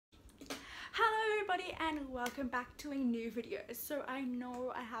everybody and welcome back to a new video. So I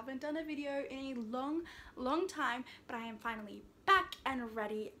know I haven't done a video in a long time, but I am finally back and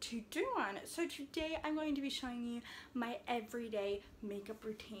ready to do one. So today I'm going to be showing you my everyday makeup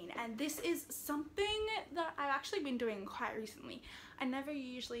routine, and this is something that I've actually been doing quite recently. I never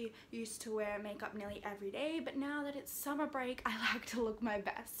usually used to wear makeup nearly every day, but now that it's summer break, I like to look my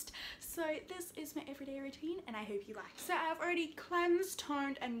best. So this is my everyday routine and I hope you like it. So I've already cleansed,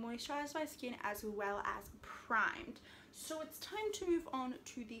 toned and moisturized my skin as well as primed. So it's time to move on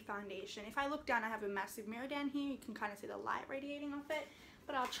to the foundation. If I look down, I have a massive mirror down here. You can kind of see the light radiating off it,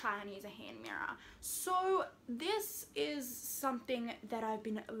 but I'll try and use a hand mirror. So this is something that I've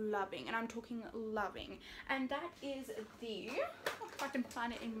been loving, and I'm talking loving, and that is the, if I can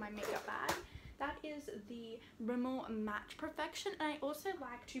find it in my makeup bag, that is the Rimmel Matte Perfection. And I also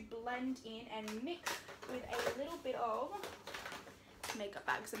like to blend in and mix with a little bit of, makeup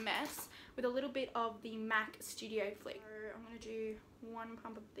bag's a mess, with a little bit of the MAC Studio Flick. So I'm going to do one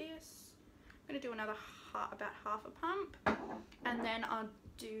pump of this. I'm going to do another about half a pump, and then I'll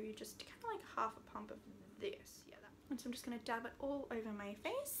do just kind of like half a pump of this. Yeah, that. And so I'm just going to dab it all over my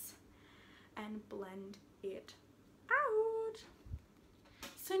face and blend it out.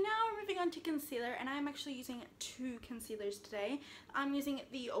 So now we're moving on to concealer, and I'm actually using two concealers today. I'm using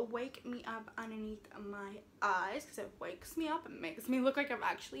the Wake Me Up underneath my eyes because it wakes me up and makes me look like I've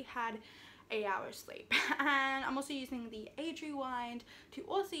actually had 8 hours sleep. And I'm also using the Age Rewind to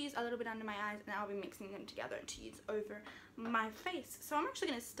also use a little bit under my eyes, and I'll be mixing them together to use over my face. So I'm actually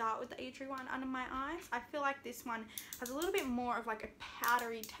going to start with the Age Rewind under my eyes. I feel like this one has a little bit more of like a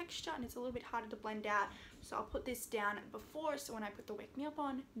powdery texture and it's a little bit harder to blend out. So I'll put this down before, so when I put the Wake Me Up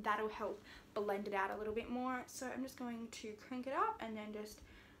on, that'll help blend it out a little bit more. So I'm just going to crank it up and then just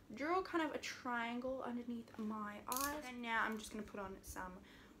draw kind of a triangle underneath my eyes. And now I'm just going to put on some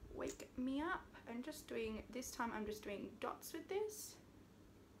Wake Me Up, and just doing, this time I'm just doing dots with this.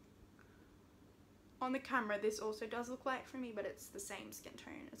 On the camera this also does look light for me, but it's the same skin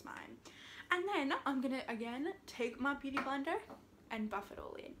tone as mine. And then I'm gonna again take my beauty blender and buff it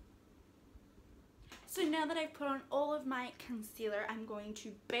all in. So now that I've put on all of my concealer, I'm going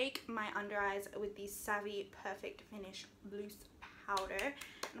to bake my under eyes with the Savvy Perfect Finish Loose Powder.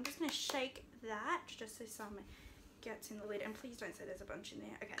 And I'm just going to shake that just so some gets in the lid. And please don't say there's a bunch in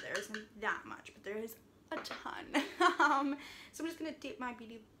there. Okay, there isn't that much, but there is a ton. So I'm just going to dip my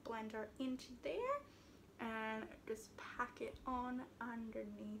beauty blender into there and just pack it on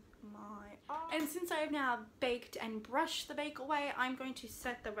underneath my eye. And since I have now baked and brushed the bake away, I'm going to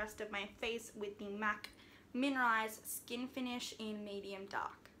set the rest of my face with the MAC Mineralized Skin Finish in Medium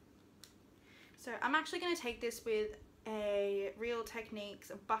Dark. So I'm actually going to take this with a Real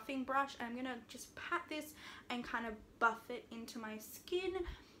Techniques buffing brush, and I'm going to just pat this and kind of buff it into my skin.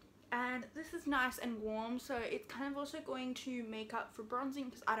 And this is nice and warm, so it's kind of also going to make up for bronzing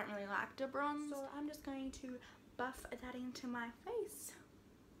because I don't really like to bronze. So I'm just going to buff that into my face.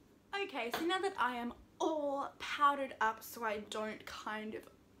 Okay, so now that I am all powdered up so I don't kind of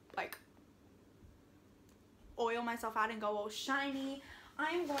like oil myself out and go all shiny,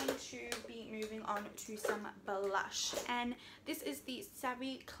 I'm going to be moving on to some blush. And this is the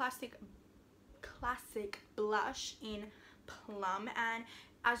Savvy Classic Blush in Plum, and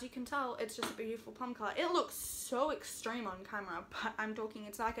as you can tell, it's just a beautiful plum color. It looks so extreme on camera, but I'm talking,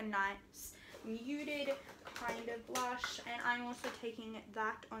 it's like a nice muted kind of blush. And I'm also taking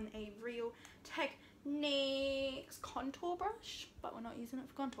that on a Real Techniques contour brush, but we're not using it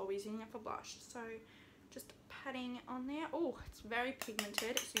for contour, we're using it for blush. So just patting on there. Oh, it's very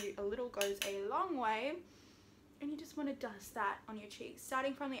pigmented, so a little goes a long way. And you just want to dust that on your cheeks,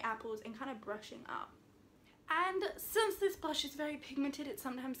 starting from the apples and kind of brushing up. And since this blush is very pigmented, it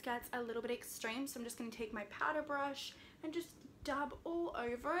sometimes gets a little bit extreme, so I'm just going to take my powder brush and just dab all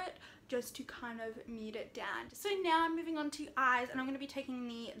over it just to kind of mute it down. So now I'm moving on to eyes, and I'm going to be taking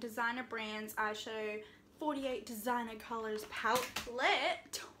the Designer Brands Eyeshadow 48 Designer Colors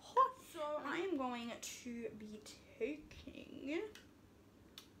palette. So I'm going to be taking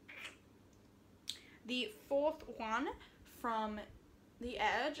the fourth one from the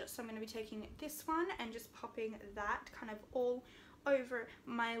Edge. So I'm going to be taking this one and just popping that kind of all over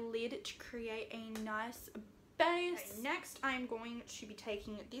my lid to create a nice base. Okay, next I'm going to be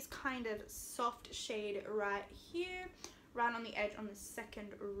taking this kind of soft shade right here, right on the edge on the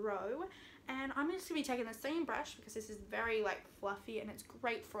second row. And I'm just going to be taking the same brush because this is very like fluffy and it's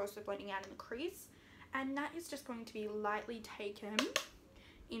great for also blending out in the crease. And that is just going to be lightly taken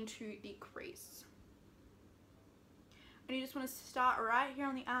into the crease. And you just want to start right here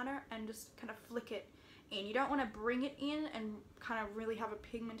on the outer and just kind of flick it in. You don't want to bring it in and kind of really have a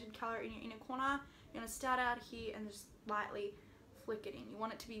pigmented color in your inner corner. You're going to start out here and just lightly flick it in. You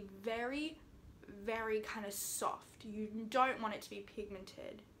want it to be very, very kind of soft. You don't want it to be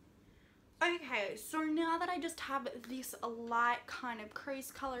pigmented. Okay, so now that I just have this light kind of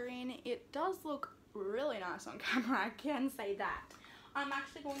crease color in, it does look really nice on camera, I can say that. I'm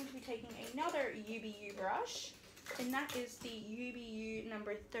actually going to be taking another UBU brush, and that is the UBU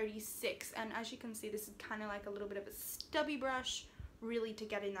number 36, and as you can see, this is kind of like a little bit of a stubby brush, really to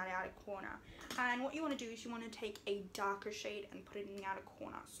get in that outer corner. And what you want to do is you want to take a darker shade and put it in the outer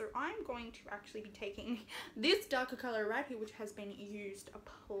corner. So I'm going to actually be taking this darker color right here, which has been used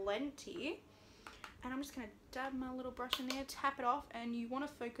plenty, and I'm just going to dab my little brush in there, tap it off, and you want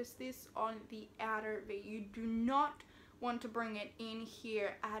to focus this on the outer V. You do not want to bring it in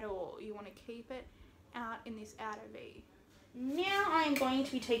here at all. You want to keep it out in this outer V. Now I'm going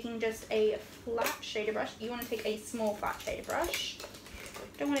to be taking just a flat shader brush. You want to take a small flat shader brush.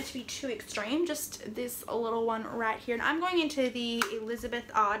 Don't want it to be too extreme, just this little one right here. And I'm going into the Elizabeth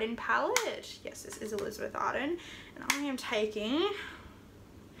Arden palette. Yes, this is Elizabeth Arden. And I am taking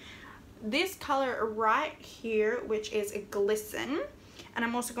this color right here, which is a Glisten. And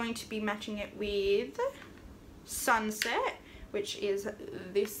I'm also going to be matching it with Sunset, which is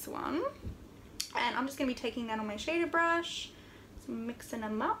this one. And I'm just going to be taking that on my shader brush, just mixing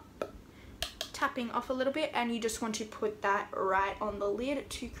them up, tapping off a little bit, and you just want to put that right on the lid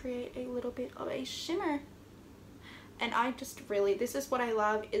to create a little bit of a shimmer. And I just really, this is what I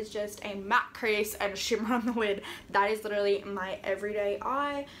love, is just a matte crease and a shimmer on the lid. That is literally my everyday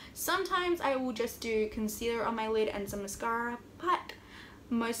eye. Sometimes I will just do concealer on my lid and some mascara, but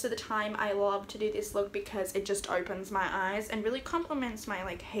most of the time I love to do this look because it just opens my eyes and really complements my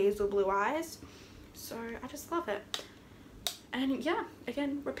like hazel blue eyes. So I just love it. And yeah,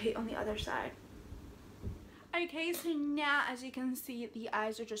 again, repeat on the other side. Okay, so now as you can see, the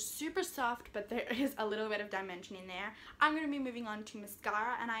eyes are just super soft, but there is a little bit of dimension in there. I'm going to be moving on to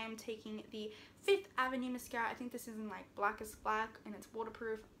mascara, and I am taking the Fifth Avenue mascara. I think this is in like Blackest Black, and it's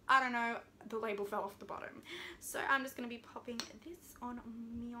waterproof. I don't know, the label fell off the bottom. So I'm just going to be popping this on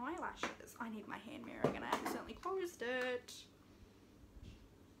my eyelashes. I need my hand mirror again, I accidentally closed it.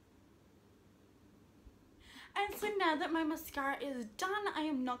 And so now that my mascara is done, I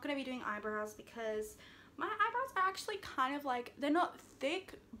am not going to be doing eyebrows because my eyebrows are actually kind of like, they're not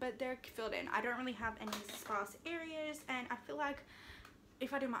thick, but they're filled in. I don't really have any sparse areas, and I feel like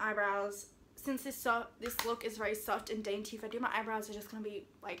if I do my eyebrows, since this look is very soft and dainty, if I do my eyebrows, they're just going to be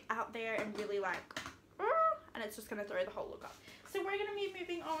like out there and really like, and it's just going to throw the whole look off. So we're going to be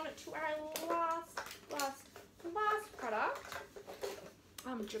moving on to our last product.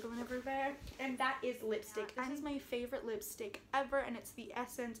 I'm dribbling everywhere, and that is lipstick. This is my favorite lipstick ever, and it's the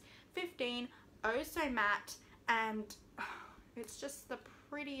Essence 15 Oh So Matte, and it's just the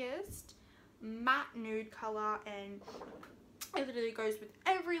prettiest matte nude color, and it literally goes with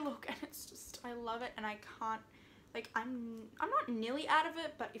every look, and it's just, I love it, and I can't, like, I'm not nearly out of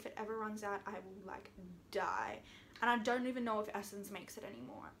it, but if it ever runs out, I will like die. And I don't even know if Essence makes it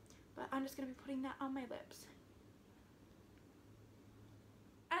anymore, but I'm just gonna be putting that on my lips.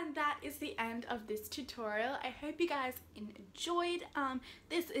 And that is the end of this tutorial. I hope you guys enjoyed.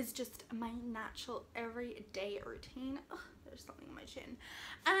 This is just my natural everyday routine. Ugh, there's something on my chin.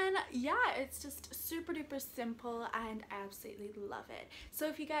 And yeah, it's just super duper simple, and I absolutely love it. So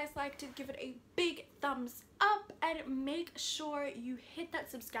if you guys liked it, give it a big thumbs up, and make sure you hit that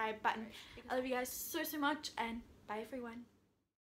subscribe button. I love you guys so much, and bye everyone.